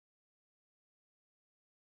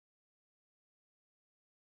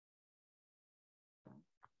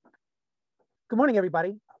Good morning,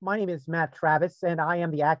 everybody. My name is Matt Travis, and I am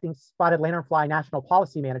the acting Spotted Lanternfly National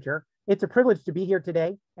Policy Manager. It's a privilege to be here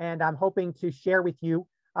today, and I'm hoping to share with you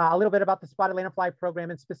a little bit about the Spotted Lanternfly program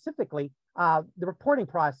and specifically the reporting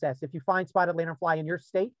process. If you find Spotted Lanternfly in your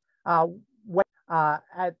state,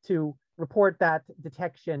 to report that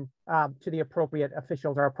detection to the appropriate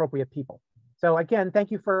officials or appropriate people. So again, thank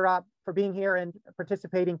you for being here and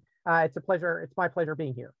participating. It's a pleasure. It's my pleasure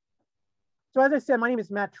being here. So as I said, my name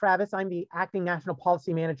is Matt Travis. I'm the acting national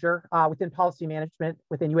policy manager within policy management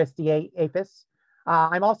within USDA APHIS.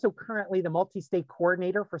 I'm also currently the multi-state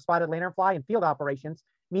coordinator for Spotted Lanternfly and field operations,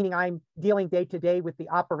 meaning I'm dealing day to day with the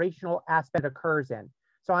operational aspect it occurs in.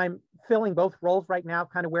 So I'm filling both roles right now,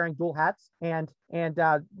 kind of wearing dual hats and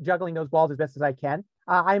juggling those balls as best as I can.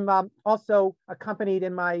 I'm also accompanied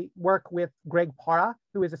in my work with Greg Parra,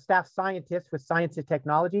 who is a staff scientist with Science and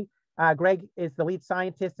Technology. Greg is the lead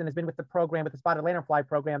scientist and has been with the program, with the Spotted Lanternfly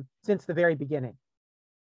program, since the very beginning.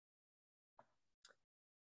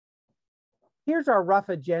 Here's our rough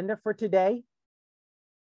agenda for today.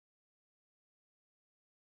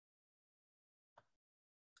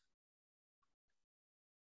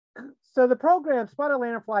 So the program, Spotted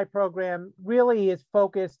Lanternfly program, really is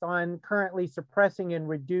focused on currently suppressing and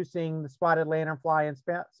reducing the spotted lanternfly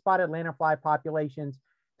and spotted lanternfly populations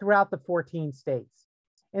throughout the 14 states.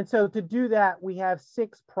 And so to do that, we have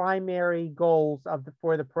 6 primary goals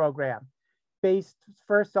for the program, based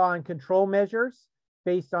first on control measures,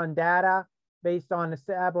 based on data, based on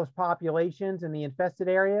established populations in the infested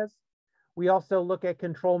areas. We also look at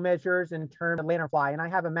control measures in terms of lanternfly, and I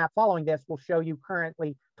have a map following this. We'll show you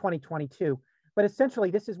currently 2022. But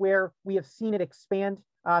essentially, this is where we have seen it expand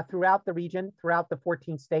throughout the region, throughout the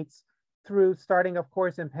 14 states, starting, of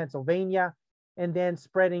course, in Pennsylvania, and then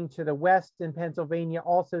spreading to the west in Pennsylvania,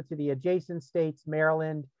 also to the adjacent states,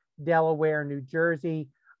 Maryland, Delaware, New Jersey,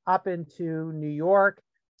 up into New York,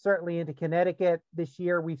 certainly into Connecticut. This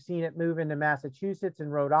year, we've seen it move into Massachusetts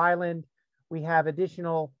and Rhode Island. We have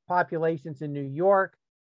additional populations in New York,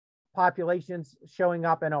 populations showing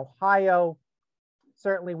up in Ohio.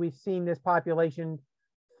 Certainly, we've seen this population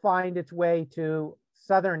find its way to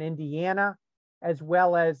southern Indiana, as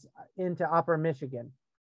well as into upper Michigan.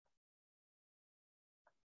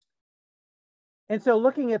 And so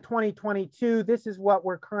looking at 2022, this is what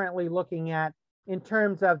we're currently looking at in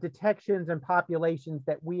terms of detections and populations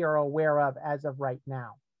that we are aware of as of right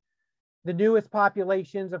now. The newest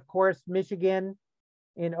populations, of course, Michigan,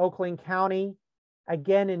 in Oakland County.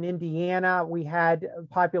 Again, in Indiana, we had a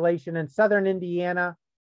population in southern Indiana.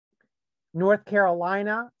 North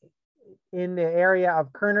Carolina, in the area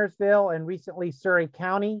of Kernersville, and recently Surrey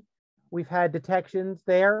County. We've had detections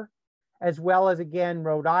there, as well as, again,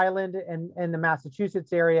 Rhode Island and the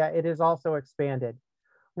Massachusetts area. It is also expanded.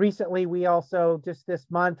 Recently, we also, just this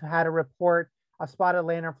month, had a report of spotted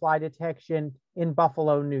lanternfly detection in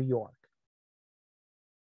Buffalo, New York.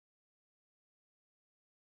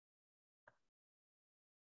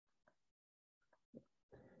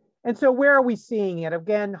 And so where are we seeing it?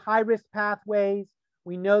 Again, high-risk pathways.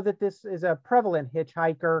 We know that this is a prevalent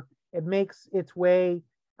hitchhiker. It makes its way,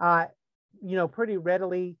 pretty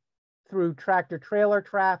readily through tractor-trailer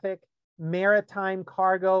traffic, maritime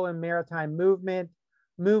cargo and maritime movement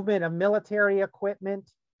of military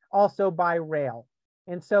equipment, also by rail.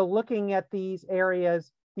 And so looking at these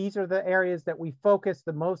areas, these are the areas that we focus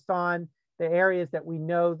the most on, the areas that we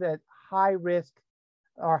know that high risk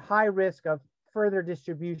of further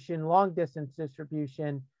distribution, long distance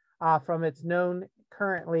distribution from its known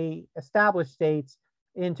currently established states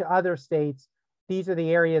into other states. These are the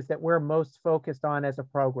areas that we're most focused on as a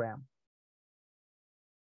program.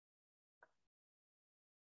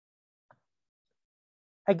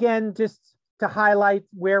 Again, just to highlight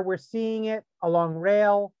where we're seeing it along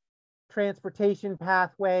rail, transportation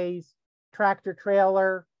pathways,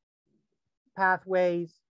 tractor-trailer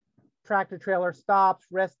pathways, tractor-trailer stops,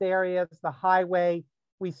 rest areas, the highway.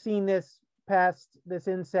 We've seen this pest, this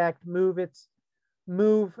insect move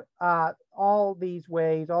all these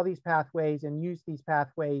ways, all these pathways, and use these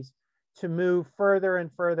pathways to move further and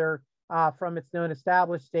further from its known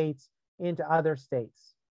established states into other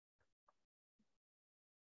states.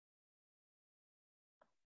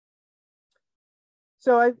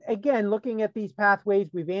 So again, looking at these pathways,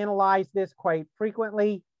 we've analyzed this quite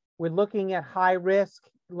frequently. We're looking at high risk,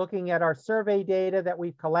 looking at our survey data that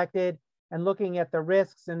we've collected and looking at the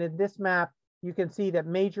risks. And in this map, you can see that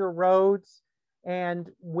major roads and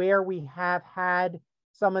where we have had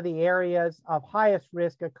some of the areas of highest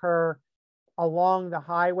risk occur along the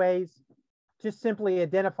highways, just simply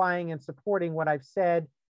identifying and supporting what I've said,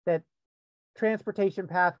 that transportation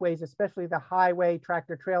pathways, especially the highway,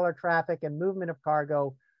 tractor trailer traffic, and movement of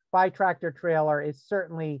cargo by tractor trailer is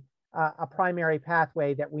certainly a primary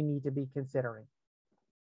pathway that we need to be considering.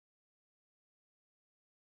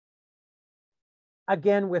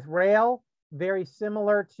 Again, with rail, very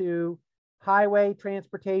similar to highway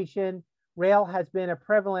transportation, rail has been a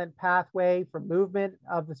prevalent pathway for movement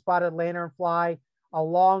of the spotted lanternfly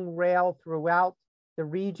along rail throughout the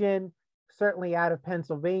region, certainly out of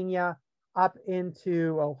Pennsylvania, up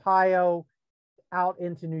into Ohio, out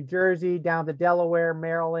into New Jersey, down to Delaware,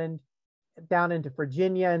 Maryland, down into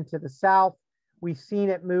Virginia and to the south. We've seen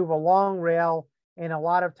it move along rail, and a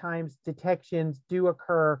lot of times detections do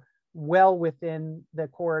occur well within the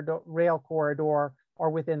rail corridor or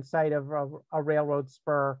within sight of a railroad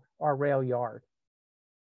spur or rail yard.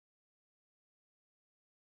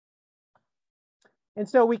 And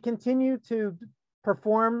so we continue to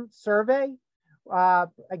perform survey,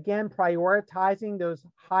 again, prioritizing those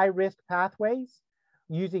high-risk pathways,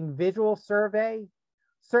 using visual survey.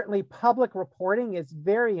 Certainly public reporting is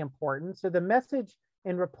very important. So the message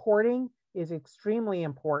and reporting is extremely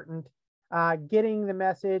important. Getting the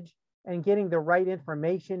message and getting the right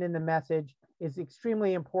information in the message is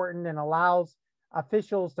extremely important and allows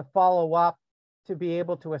officials to follow up to be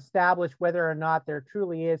able to establish whether or not there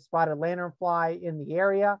truly is spotted lanternfly in the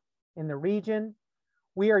area, in the region.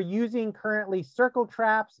 We are using currently circle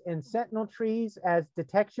traps and sentinel trees as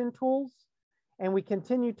detection tools, and we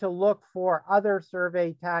continue to look for other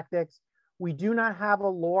survey tactics. We do not have a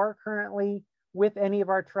lure currently with any of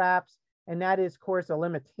our traps, and that is, of course, a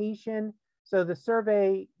limitation. So the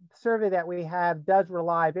survey that we have does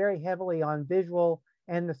rely very heavily on visual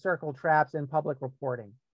and the circle traps and public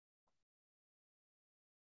reporting.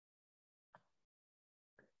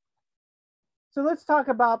 So let's talk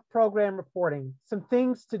about program reporting. Some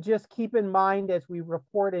things to just keep in mind as we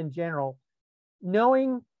report in general.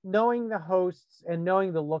 Knowing the hosts and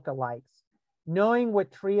knowing the lookalikes. Knowing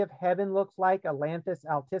what tree of heaven looks like, Atlantis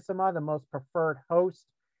altissima, the most preferred host,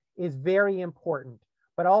 is very important.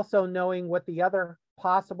 But also knowing what the other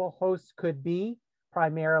possible hosts could be,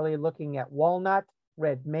 primarily looking at walnut,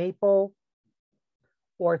 red maple,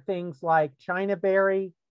 or things like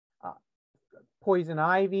chinaberry, poison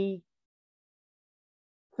ivy,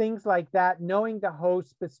 things like that. Knowing the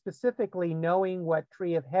host, but specifically knowing what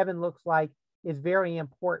tree of heaven looks like is very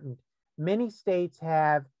important. Many states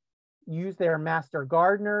have used their master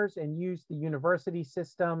gardeners and used the university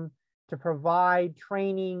system to provide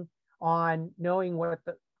training on knowing what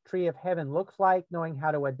the tree of heaven looks like, knowing how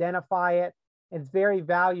to identify it. It's very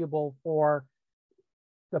valuable for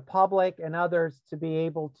the public and others to be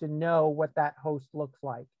able to know what that host looks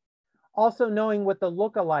like. Also knowing what the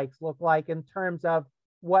lookalikes look like in terms of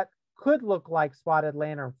what could look like spotted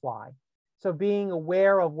lanternfly. So being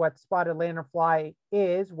aware of what spotted lanternfly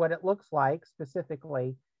is, what it looks like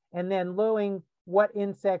specifically, and then knowing what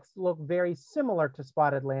insects look very similar to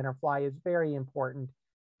spotted lanternfly is very important,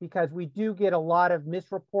 because we do get a lot of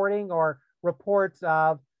misreporting or reports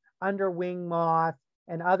of underwing moth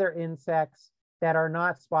and other insects that are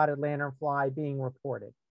not spotted lanternfly being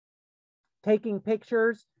reported. Taking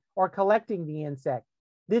pictures or collecting the insect.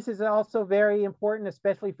 This is also very important,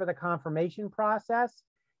 especially for the confirmation process.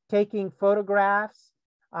 Taking photographs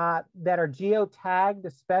that are geotagged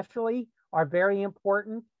especially are very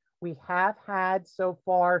important. We have had so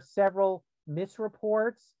far several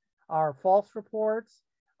misreports or false reports,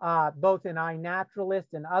 both in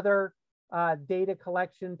iNaturalist and other data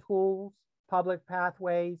collection tools, public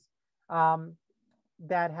pathways,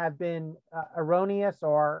 that have been erroneous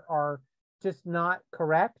or just not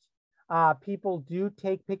correct. People do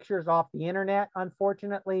take pictures off the internet,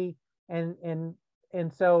 unfortunately, and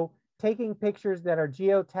so taking pictures that are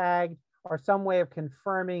geotagged or some way of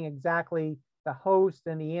confirming exactly the host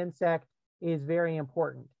and the insect is very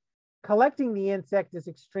important. Collecting the insect is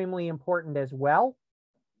extremely important as well.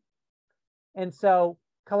 And so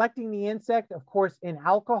collecting the insect, of course, in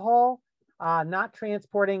alcohol, not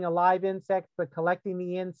transporting a live insect, but collecting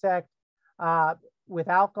the insect with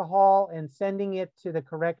alcohol and sending it to the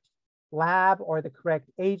correct lab or the correct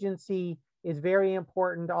agency is very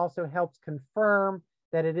important. Also helps confirm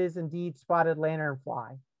that it is indeed spotted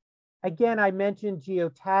lanternfly. Again, I mentioned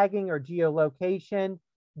geotagging or geolocation,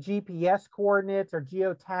 GPS coordinates or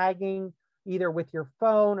geotagging, either with your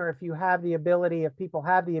phone or if you have the ability, if people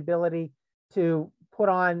have the ability to put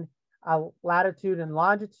on a latitude and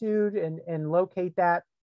longitude and locate that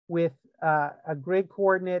with a grid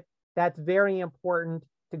coordinate. That's very important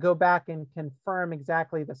to go back and confirm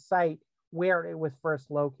exactly the site where it was first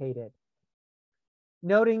located.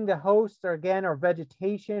 Noting the host or again, or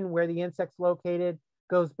vegetation where the insect's located,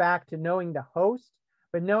 goes back to knowing the host,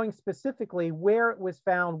 but knowing specifically where it was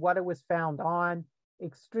found, what it was found on,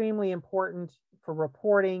 extremely important for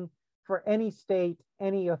reporting for any state,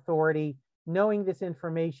 any authority. Knowing this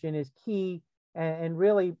information is key and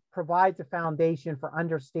really provides a foundation for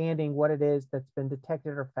understanding what it is that's been detected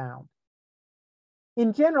or found.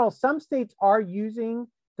 In general, some states are using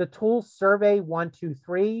the tool Survey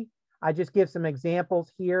 123. I just give some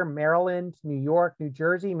examples here. Maryland, New York, New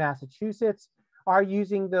Jersey, Massachusetts are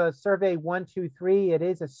using the Survey 123. It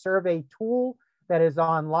is a survey tool that is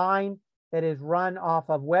online, that is run off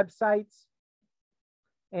of websites,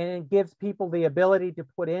 and it gives people the ability to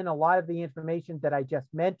put in a lot of the information that I just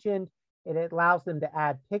mentioned. It allows them to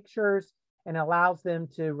add pictures and allows them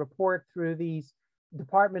to report through these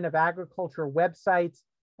Department of Agriculture websites,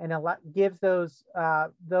 and gives those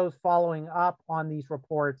following up on these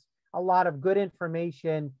reports a lot of good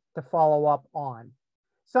information to follow up on.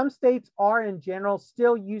 Some states are in general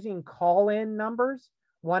still using call-in numbers,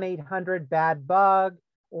 1-800-BAD-BUG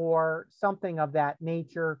or something of that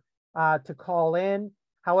nature to call in.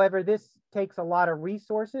 However, this takes a lot of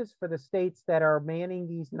resources for the states that are manning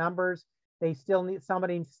these numbers.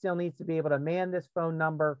 Somebody still needs to be able to man this phone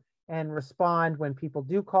number and respond when people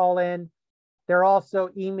do call in. There are also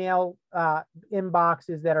email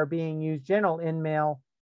inboxes that are being used, general email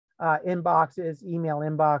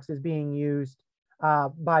inboxes being used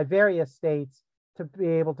by various states to be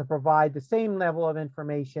able to provide the same level of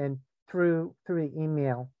information through the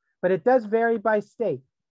email. But it does vary by state.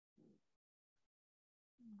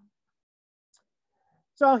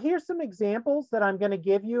 So here's some examples that I'm going to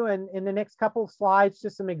give you, and in the next couple of slides,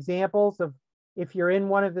 just some examples of if you're in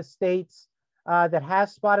one of the states that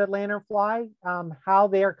has spotted lanternfly, how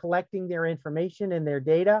they are collecting their information and their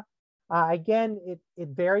data. Again, it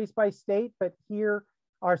varies by state, but here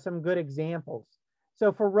are some good examples.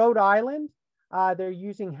 So for Rhode Island, they're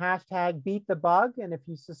using hashtag #BeatTheBug, and if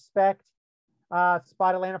you suspect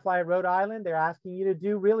spotted lanternfly at Rhode Island, they're asking you to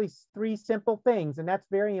do really 3 simple things, and that's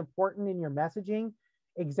very important in your messaging.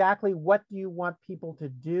 Exactly what do you want people to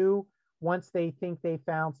do once they think they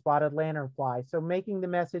found spotted lanternfly? So making the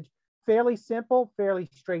message fairly simple, fairly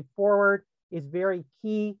straightforward is very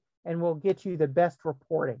key and will get you the best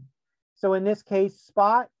reporting. So in this case,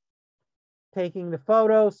 Spot, taking the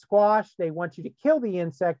photo, squash, they want you to kill the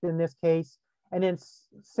insect in this case, and then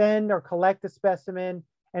send or collect the specimen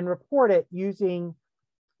and report it using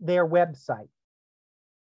their website.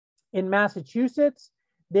 In Massachusetts,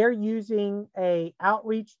 they're using an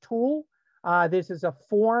outreach tool. This is a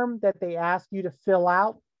form that they ask you to fill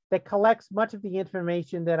out that collects much of the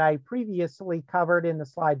information that I previously covered in the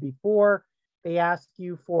slide before. They ask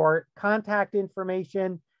you for contact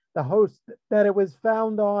information, the host that it was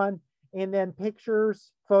found on, and then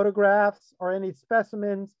pictures, photographs, or any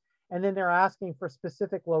specimens. And then they're asking for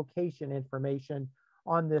specific location information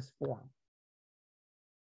on this form.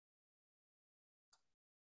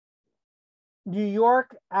 New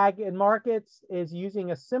York Ag and Markets is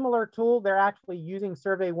using a similar tool. They're actually using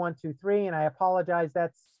Survey 123, and I apologize,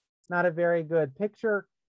 that's not a very good picture,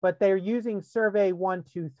 but they're using Survey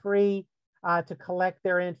 123 to collect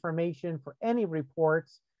their information for any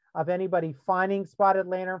reports of anybody finding spotted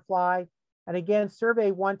lanternfly. And again,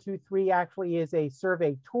 Survey 123 actually is a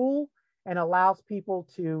survey tool and allows people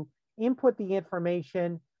to input the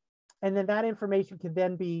information, and then that information can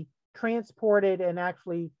then be transported and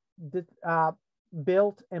actually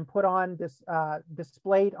built and put on this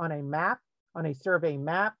displayed on a map, on a survey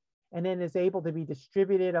map, and then is able to be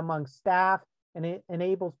distributed among staff, and it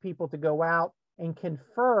enables people to go out and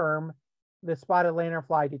confirm the spotted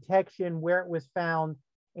lanternfly detection, where it was found,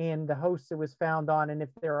 and the hosts it was found on, and if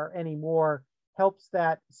there are any more, helps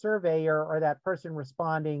that surveyor or that person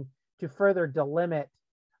responding to further delimit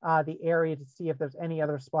the area to see if there's any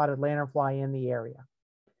other spotted lanternfly in the area.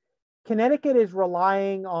 Connecticut is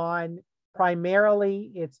relying on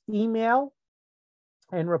primarily its email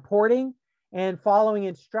and reporting and following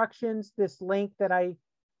instructions. This link that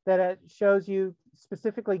it shows you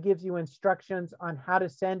specifically gives you instructions on how to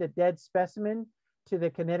send a dead specimen to the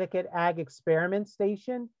Connecticut Ag Experiment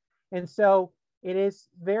Station. And so it is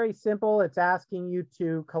very simple. It's asking you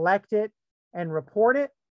to collect it and report it,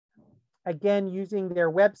 again, using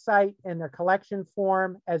their website and their collection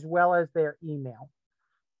form, as well as their email.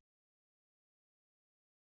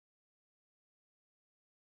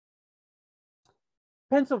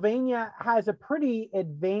 Pennsylvania has a pretty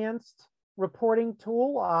advanced reporting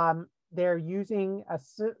tool. They're using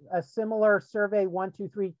a similar Survey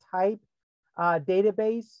 123 type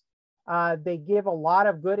database. They give a lot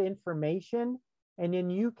of good information, and then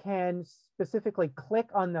you can specifically click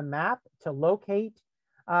on the map to locate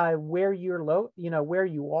where you're where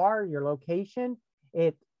you are, your location.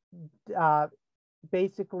 It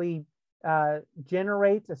basically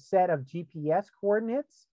generates a set of GPS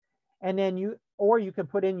coordinates, and then you can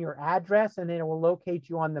put in your address, and then it will locate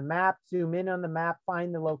you on the map, zoom in on the map,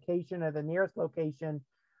 find the location or the nearest location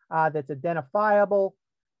that's identifiable,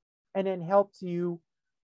 and then helps you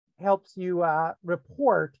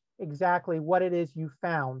report exactly what it is you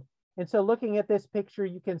found. And so looking at this picture,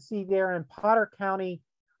 you can see there in Potter County,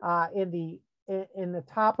 in the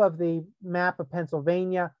top of the map of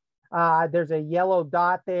Pennsylvania, there's a yellow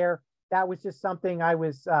dot there. That was just something I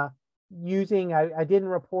was using. I didn't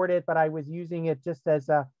report it, but I was using it just as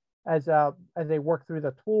they work through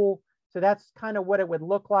the tool. So that's kind of what it would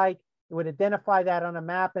look like. It would identify that on a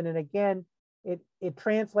map, and then again, it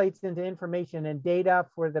translates into information and data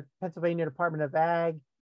for the Pennsylvania Department of Ag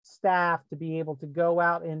staff to be able to go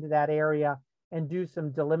out into that area and do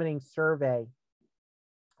some delimiting survey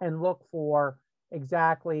and look for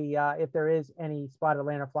exactly if there is any spotted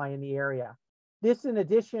lanternfly in the area. This, in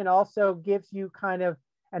addition, also gives you kind of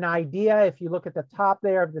an idea. If you look at the top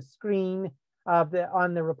there of the screen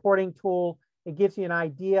on the reporting tool, it gives you an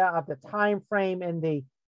idea of the time frame and the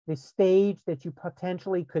stage that you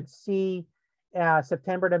potentially could see.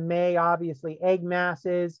 September to May, obviously egg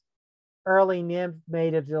masses, early nymphs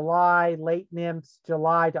May to July, late nymphs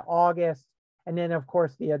July to August, and then of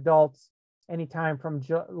course the adults anytime from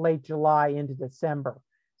late July into December.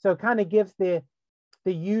 So it kind of gives the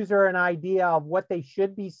user an idea of what they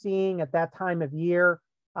should be seeing at that time of year.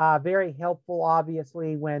 Very helpful,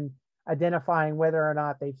 obviously, when identifying whether or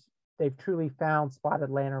not they've truly found spotted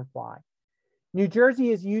lanternfly. New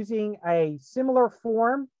Jersey is using a similar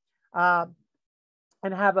form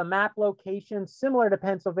and have a map location similar to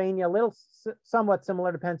Pennsylvania, somewhat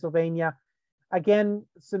similar to Pennsylvania. Again,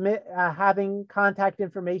 having contact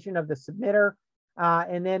information of the submitter,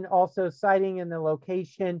 and then also citing in the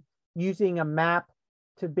location using a map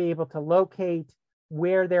to be able to locate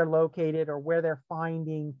where they're located or where they're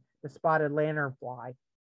finding the spotted lanternfly.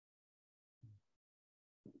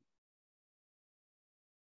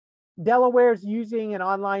 Delaware is using an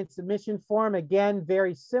online submission form. Again,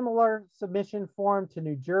 very similar submission form to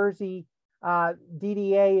New Jersey.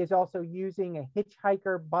 DDA is also using a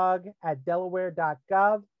hitchhiker bug at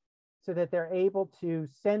delaware.gov so that they're able to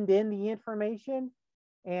send in the information.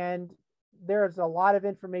 And there's a lot of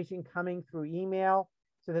information coming through email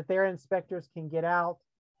so that their inspectors can get out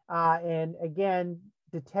and again,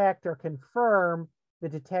 detect or confirm the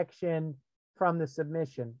detection from the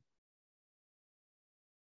submission.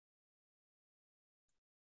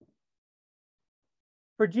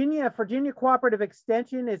 Virginia Cooperative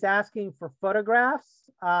Extension is asking for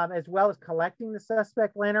photographs as well as collecting the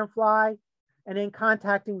suspect lanternfly and then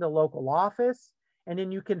contacting the local office. And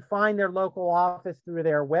then you can find their local office through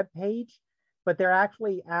their webpage, but they're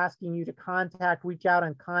actually asking you to reach out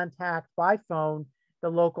and contact by phone the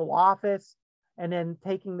local office and then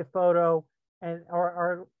taking the photo and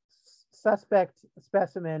or suspect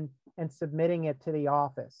specimen and submitting it to the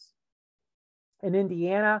office. In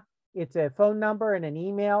Indiana, it's a phone number and an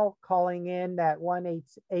email calling in that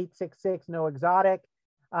 1-866-NO-EXOTIC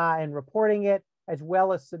and reporting it, as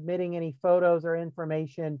well as submitting any photos or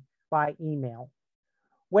information by email.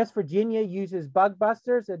 West Virginia uses bug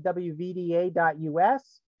busters at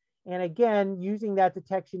wvda.us. And again, using that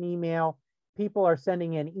detection email, people are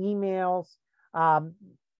sending in emails.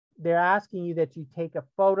 They're asking you that you take a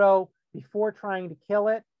photo before trying to kill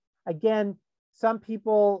it. Again, some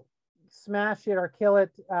people smash it or kill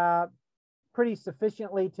it pretty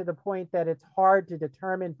sufficiently to the point that it's hard to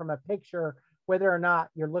determine from a picture whether or not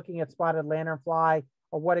you're looking at spotted lanternfly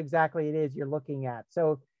or what exactly it is you're looking at.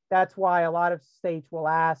 So that's why a lot of states will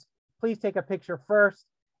ask, please take a picture first,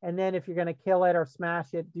 and then if you're going to kill it or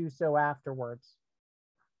smash it, do so afterwards.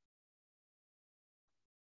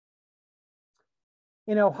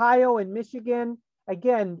 In Ohio and Michigan,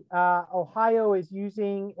 again, Ohio is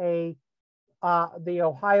using the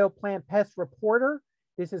Ohio Plant Pest Reporter.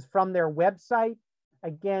 This is from their website.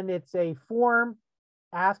 Again, it's a form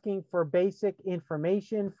asking for basic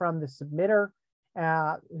information from the submitter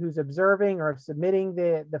who's observing or submitting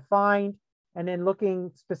the find, and then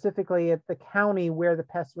looking specifically at the county where the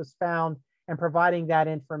pest was found and providing that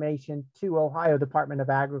information to Ohio Department of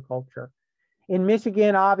Agriculture. In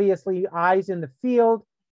Michigan, obviously, eyes in the field,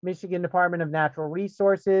 Michigan Department of Natural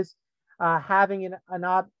Resources, having an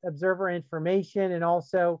observer information and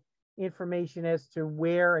also information as to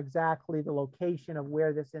where exactly the location of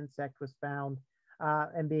where this insect was found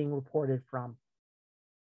and being reported from.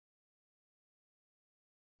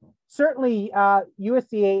 Certainly,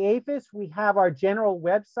 USDA APHIS, we have our general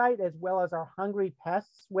website as well as our Hungry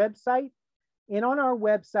Pests website. And on our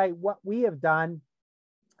website, what we have done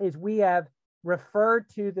is we have referred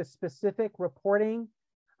to the specific reporting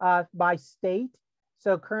by state.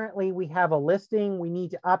 So currently we have a listing. We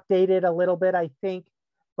need to update it a little bit, I think,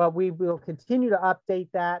 but we will continue to update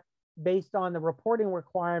that based on the reporting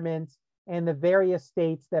requirements and the various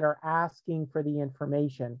states that are asking for the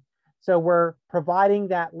information. So we're providing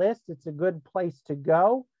that list. It's a good place to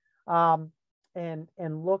go and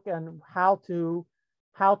look on how to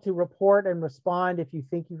report and respond if you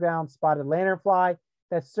think you found spotted lanternfly.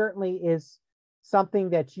 That certainly is something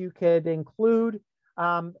that you could include.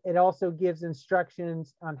 It also gives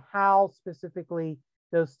instructions on how specifically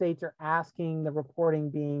those states are asking the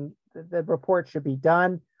report should be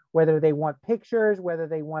done, whether they want pictures, whether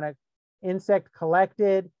they want an insect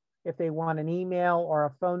collected, if they want an email or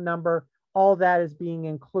a phone number. All that is being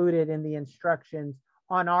included in the instructions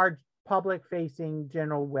on our public-facing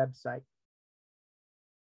general website.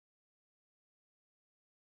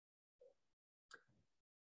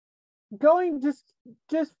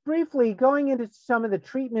 Just briefly going into some of the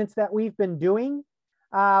treatments that we've been doing.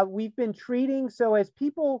 We've been treating, so as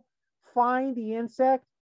people find the insect,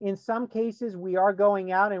 in some cases we are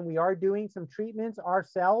going out and we are doing some treatments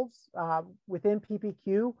ourselves within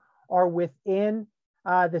PPQ or within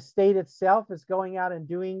the state itself is going out and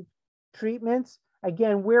doing treatments.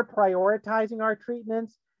 Again, we're prioritizing our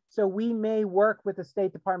treatments. So we may work with the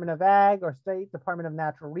State Department of Ag or State Department of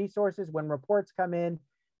Natural Resources when reports come in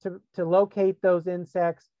to locate those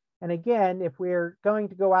insects. And again, if we're going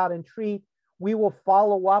to go out and treat, we will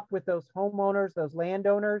follow up with those homeowners, those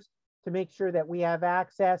landowners, to make sure that we have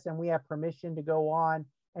access and we have permission to go on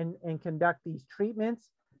and conduct these treatments.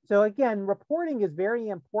 So again, reporting is very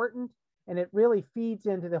important and it really feeds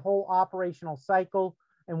into the whole operational cycle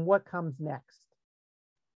and what comes next.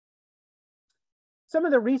 Some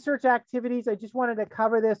of the research activities, I just wanted to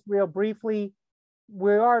cover this real briefly.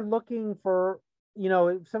 We are looking for,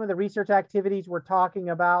 some of the research activities we're talking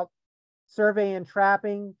about: survey and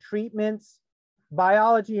trapping, treatments,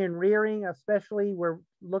 biology and rearing, especially we're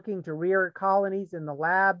looking to rear colonies in the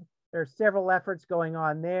lab. There are several efforts going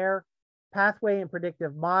on there. Pathway and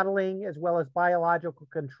predictive modeling, as well as biological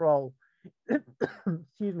control.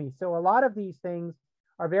 Excuse me. So a lot of these things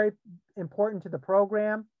are very important to the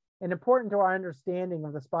program and important to our understanding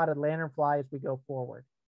of the spotted lanternfly as we go forward.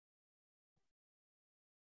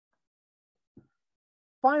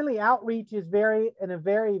 Finally, outreach is a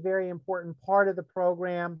very, very important part of the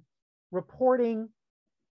program. Reporting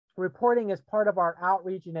is part of our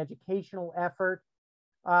outreach and educational effort.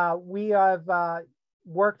 We have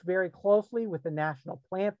worked very closely with the National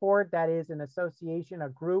Plant Board. That is an association, a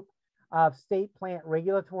group of state plant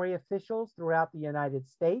regulatory officials throughout the United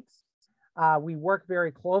States. We work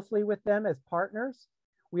very closely with them as partners.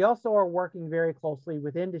 We also are working very closely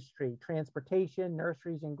with industry, transportation,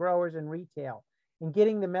 nurseries and growers, and retail, and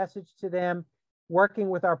getting the message to them, working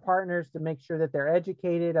with our partners to make sure that they're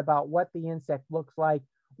educated about what the insect looks like,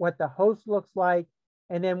 what the host looks like,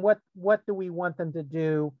 and then what do we want them to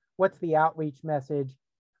do? What's the outreach message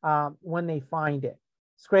when they find it?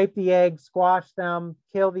 Scrape the eggs, squash them,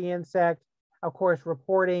 kill the insect. Of course,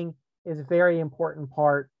 reporting is a very important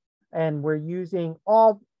part, and we're using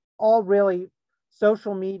all really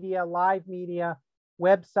social media, live media,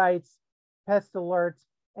 websites, pest alerts,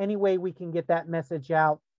 any way we can get that message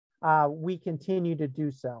out, we continue to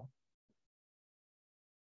do so.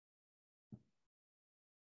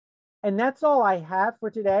 And that's all I have for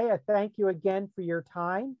today. I thank you again for your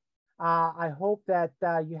time. I hope that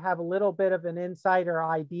you have a little bit of an insight or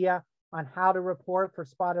idea on how to report for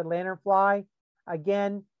spotted lanternfly.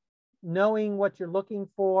 Again, knowing what you're looking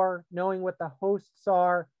for, knowing what the hosts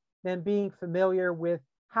are, then being familiar with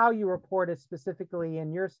how you report it specifically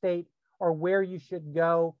in your state or where you should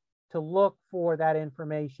go to look for that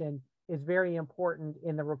information is very important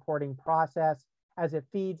in the reporting process, as it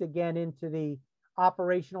feeds again into the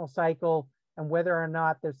operational cycle and whether or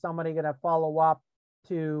not there's somebody going to follow up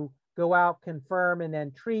to go out, confirm, and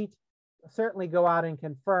then treat. Certainly go out and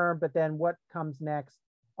confirm, but then what comes next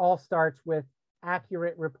all starts with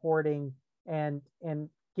accurate reporting and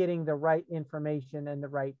getting the right information and the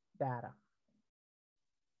right data.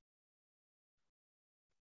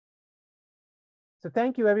 So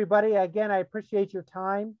thank you, everybody. Again, I appreciate your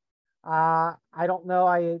time. I don't know,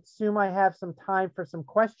 I assume I have some time for some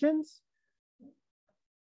questions.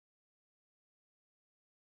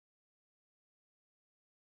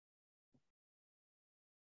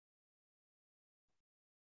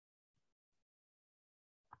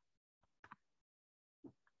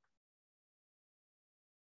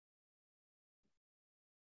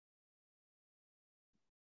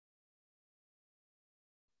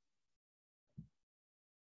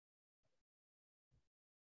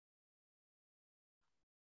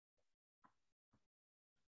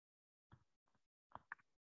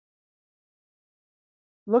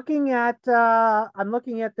 I'm looking at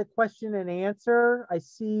the question and answer. I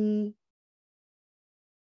see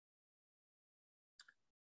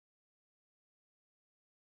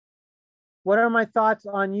what are my thoughts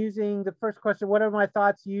on using the first question? What are my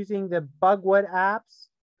thoughts using the bugwood apps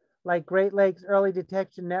like Great Lakes Early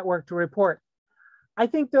Detection Network to report? I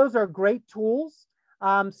think those are great tools.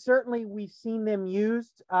 Certainly, we've seen them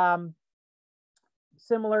used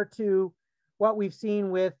similar to what we've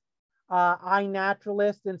seen with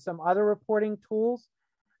iNaturalist and some other reporting tools.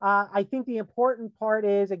 I think the important part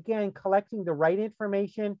is, again, collecting the right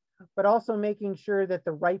information, but also making sure that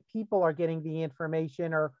the right people are getting the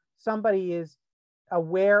information or somebody is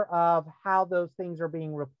aware of how those things are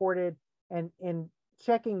being reported and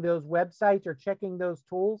checking those websites or checking those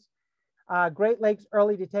tools. Great Lakes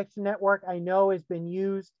Early Detection Network, I know, has been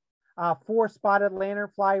used for spotted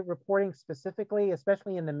lanternfly reporting specifically,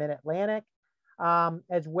 especially in the Mid-Atlantic,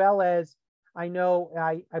 as well as I know,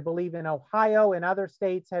 I believe in Ohio and other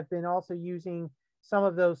states have been also using some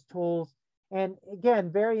of those tools. And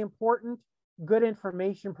again, very important, good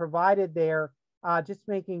information provided there, just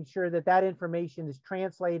making sure that that information is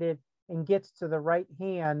translated and gets to the right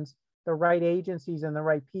hands, the right agencies and the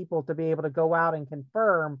right people to be able to go out and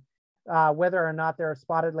confirm whether or not there are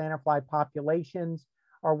spotted lanternfly populations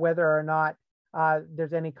or whether or not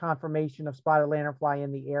there's any confirmation of spotted lanternfly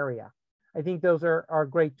in the area. I think those are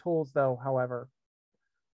great tools though, however.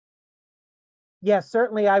 Yes,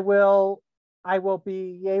 certainly I will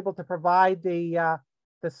be able to provide the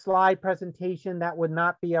slide presentation. That would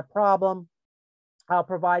not be a problem. I'll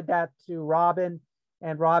provide that to Robin,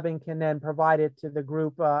 and Robin can then provide it to the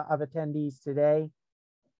group of attendees today.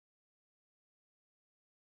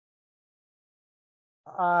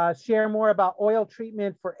 Share more about oil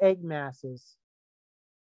treatment for egg masses.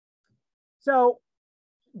 So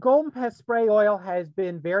golden pest spray oil has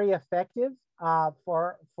been very effective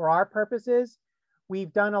for our purposes.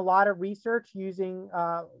 We've done a lot of research using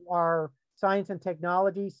our science and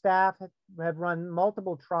technology staff have run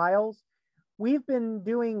multiple trials. We've been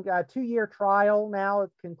doing a 2-year trial now.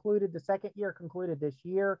 It concluded, the second year concluded this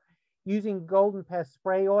year, using golden pest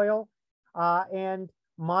spray oil and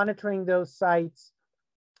monitoring those sites,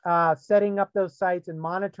 setting up those sites and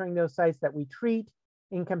monitoring those sites that we treat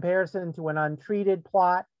in comparison to an untreated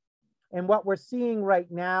plot. And what we're seeing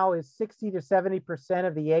right now is 60 to 70%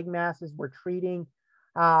 of the egg masses we're treating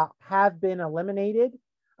have been eliminated.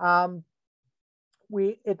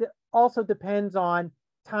 It also depends on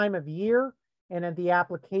time of year and the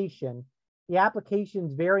application. The application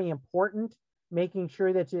is very important, making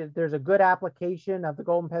sure that there's a good application of the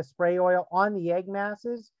golden pest spray oil on the egg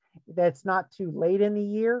masses that's not too late in the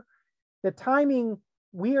year. The timing,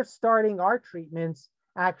 we are starting our treatments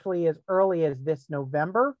actually as early as this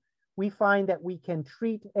November. We find that we can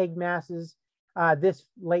treat egg masses this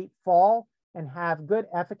late fall and have good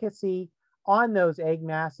efficacy on those egg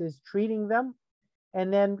masses, treating them.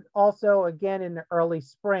 And then also again in the early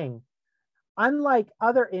spring. Unlike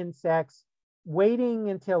other insects, waiting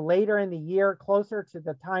until later in the year, closer to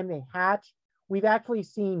the time they hatch, we've actually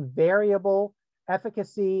seen variable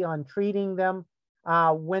efficacy on treating them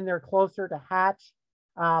when they're closer to hatch.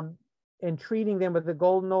 And treating them with the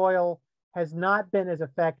golden oil has not been as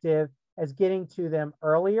effective as getting to them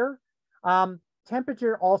earlier.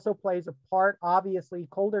 Temperature also plays a part. Obviously,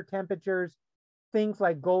 colder temperatures, things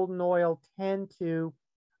like golden oil tend to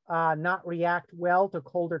not react well to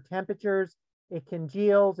colder temperatures. It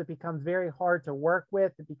congeals, it becomes very hard to work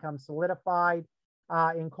with, it becomes solidified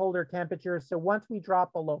in colder temperatures. So once we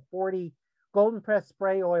drop below 40, golden pest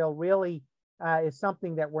spray oil really is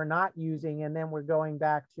something that we're not using, and then we're going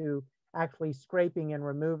back to actually scraping and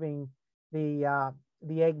removing the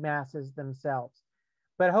egg masses themselves.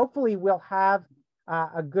 But hopefully we'll have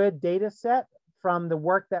a good data set from the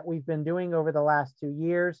work that we've been doing over the last 2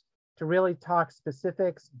 years to really talk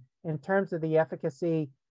specifics in terms of the efficacy.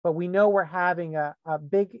 But we know we're having a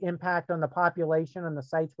big impact on the population on the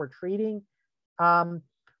sites we're treating.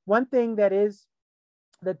 One thing that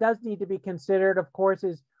does need to be considered, of course,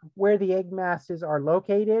 is where the egg masses are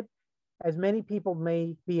located. As many people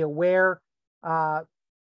may be aware, a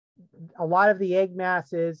lot of the egg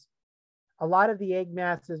masses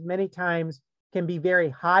many times can be very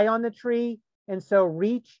high on the tree. And so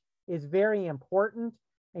reach is very important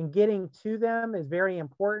and getting to them is very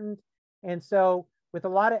important. And so with a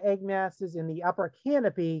lot of egg masses in the upper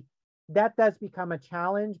canopy, that does become a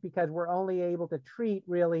challenge because we're only able to treat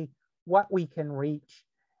really what we can reach.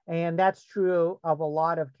 And that's true of a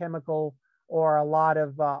lot of chemical or a lot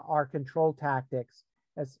of our control tactics.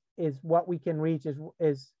 Is what we can reach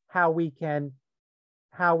is how we can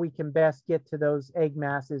best get to those egg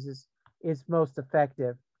masses is most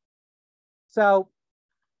effective. So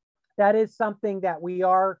that is something that we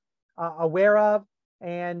are aware of,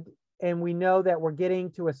 and we know that we're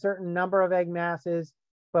getting to a certain number of egg masses,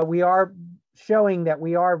 but we are showing that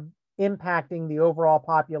we are impacting the overall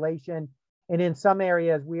population. And in some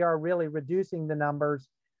areas, we are really reducing the numbers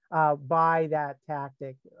by that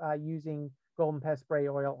tactic, using golden pest spray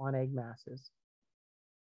oil on egg masses.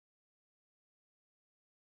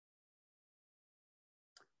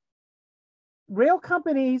 Rail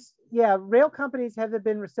companies, yeah, rail companies, have they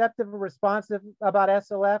been receptive or responsive about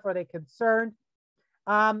SLF? Are they concerned?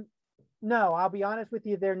 No, I'll be honest with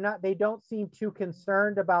you, they're not. They don't seem too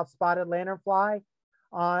concerned about spotted lanternfly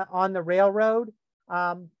on the railroad.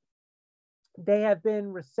 They have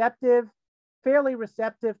been receptive, fairly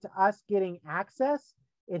receptive to us getting access.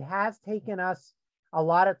 It has taken us a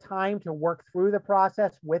lot of time to work through the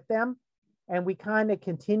process with them, and we kind of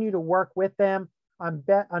continue to work with them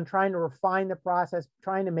on trying to refine the process,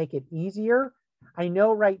 trying to make it easier. I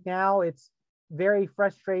know right now it's very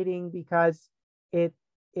frustrating because it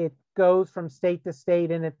goes from state to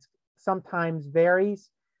state and it sometimes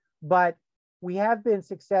varies, but we have been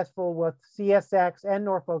successful with CSX and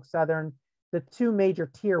Norfolk Southern, the two major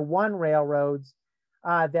tier 1 railroads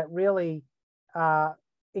that really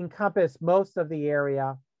encompass most of the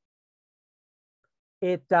area.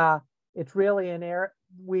 It's really an area.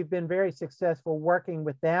 We've been very successful working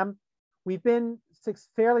with them. We've been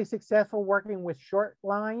fairly successful working with short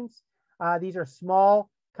lines. These are small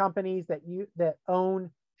companies that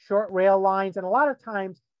own short rail lines, and a lot of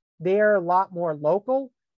times they're a lot more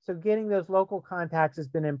local. So getting those local contacts has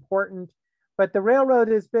been important. But the railroad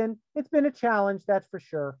it's been a challenge, that's for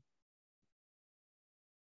sure.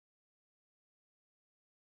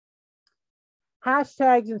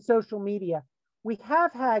 Hashtags in social media. We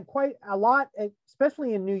have had quite a lot,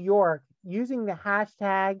 especially in New York. Using the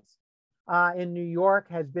hashtags in New York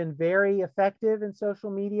has been very effective in social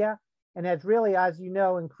media and has really, as you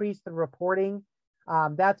know, increased the reporting.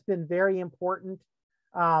 That's been very important.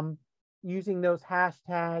 Using those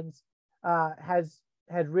hashtags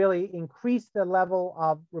has really increased the level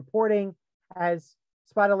of reporting as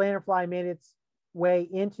spotted lanternfly made its way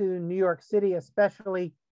into New York City,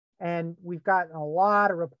 especially, and we've gotten a lot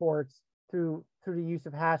of reports through the use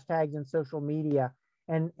of hashtags in social media.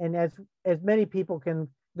 And as many people can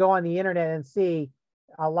go on the internet and see,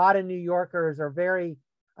 a lot of New Yorkers are very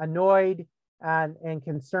annoyed and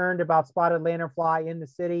concerned about spotted lanternfly in the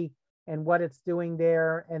city and what it's doing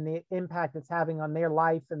there and the impact it's having on their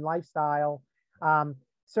life and lifestyle.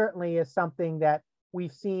 Certainly is something that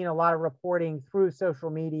we've seen a lot of reporting through social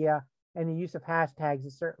media, and the use of hashtags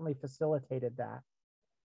has certainly facilitated that.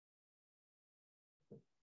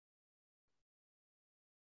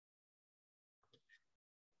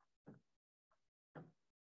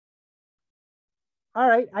 All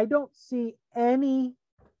right, I don't see any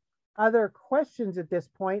other questions at this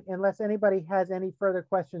point, unless anybody has any further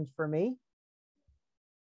questions for me.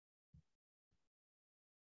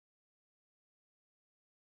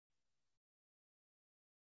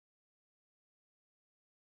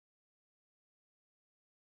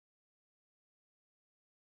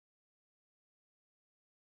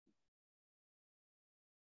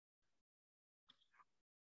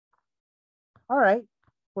 All right.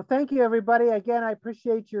 Well, thank you, everybody. Again, I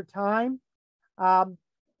appreciate your time.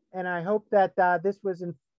 And I hope that this was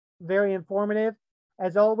very informative.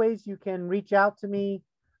 As always, you can reach out to me.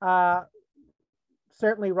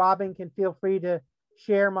 Certainly, Robin can feel free to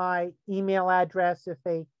share my email address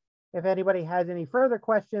if anybody has any further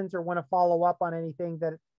questions or want to follow up on anything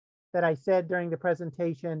that I said during the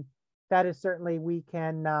presentation. That is certainly we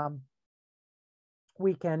can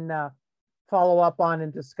follow up on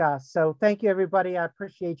and discuss. So thank you, everybody. I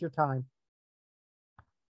appreciate your time.